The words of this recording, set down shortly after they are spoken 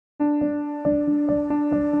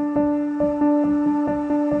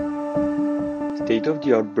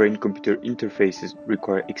State-of-the-art brain-computer interfaces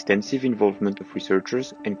require extensive involvement of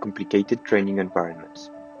researchers and complicated training environments.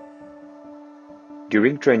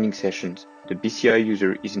 During training sessions, the BCI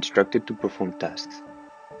user is instructed to perform tasks.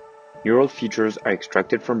 Neural features are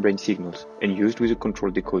extracted from brain signals and used with a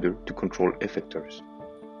control decoder to control effectors.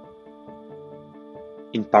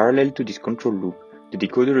 In parallel to this control loop, the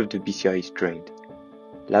decoder of the BCI is trained.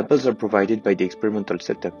 Labels are provided by the experimental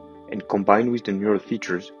setup and combined with the neural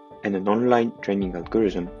features and an online training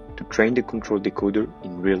algorithm to train the control decoder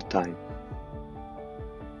in real time.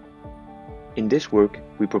 In this work,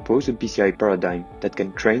 we propose a BCI paradigm that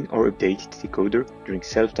can train or update its decoder during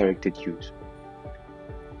self-directed use.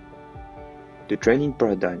 The training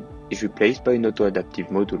paradigm is replaced by an auto-adaptive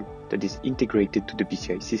module that is integrated to the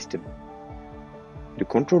BCI system. The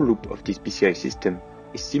control loop of this BCI system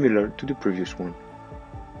is similar to the previous one.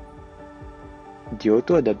 The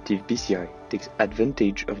auto-adaptive BCI takes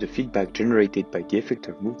advantage of the feedback generated by the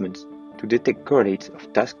effector movements to detect correlates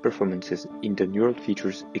of task performances in the neural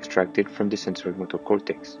features extracted from the sensory motor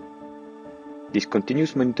cortex. This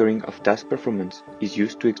continuous monitoring of task performance is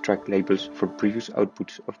used to extract labels from previous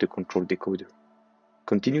outputs of the control decoder.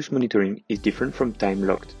 Continuous monitoring is different from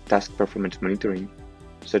time-locked task performance monitoring,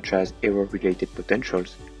 such as error-related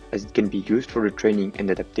potentials, as it can be used for the training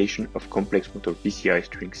and adaptation of complex motor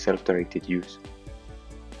BCIs during self-directed use.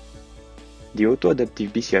 The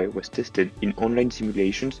auto-adaptive BCI was tested in online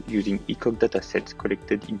simulations using ECoG datasets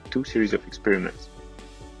collected in 2 series of experiments.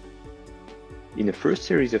 In the first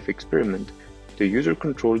series of experiments, the user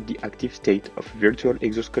controlled the active state of a virtual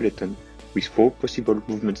exoskeleton with 4 possible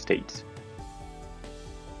movement states.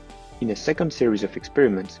 In a second series of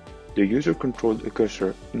experiments, the user controlled a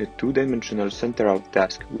cursor in a 2-dimensional center-out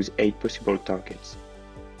task with 8 possible targets.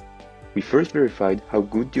 We first verified how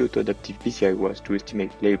good the auto-adaptive BCI was to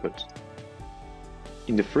estimate labels.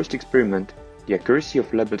 In the first experiment, the accuracy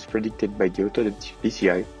of labels predicted by the auto-adaptive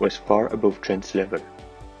BCI was far above chance level.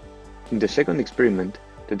 In the second experiment,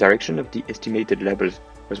 the direction of the estimated labels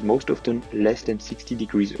was most often less than 60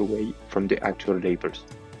 degrees away from the actual labels.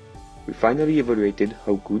 We finally evaluated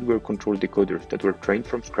how good were control decoders that were trained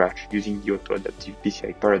from scratch using the auto-adaptive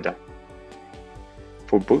BCI paradigm.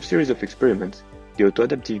 For both series of experiments, the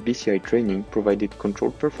auto-adaptive BCI training provided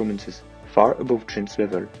control performances far above chance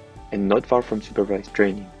level and not far from supervised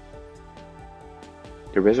training.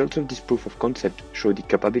 The results of this proof of concept show the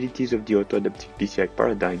capabilities of the auto-adaptive BCI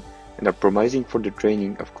paradigm and are promising for the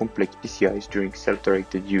training of complex BCIs during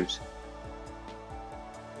self-directed use.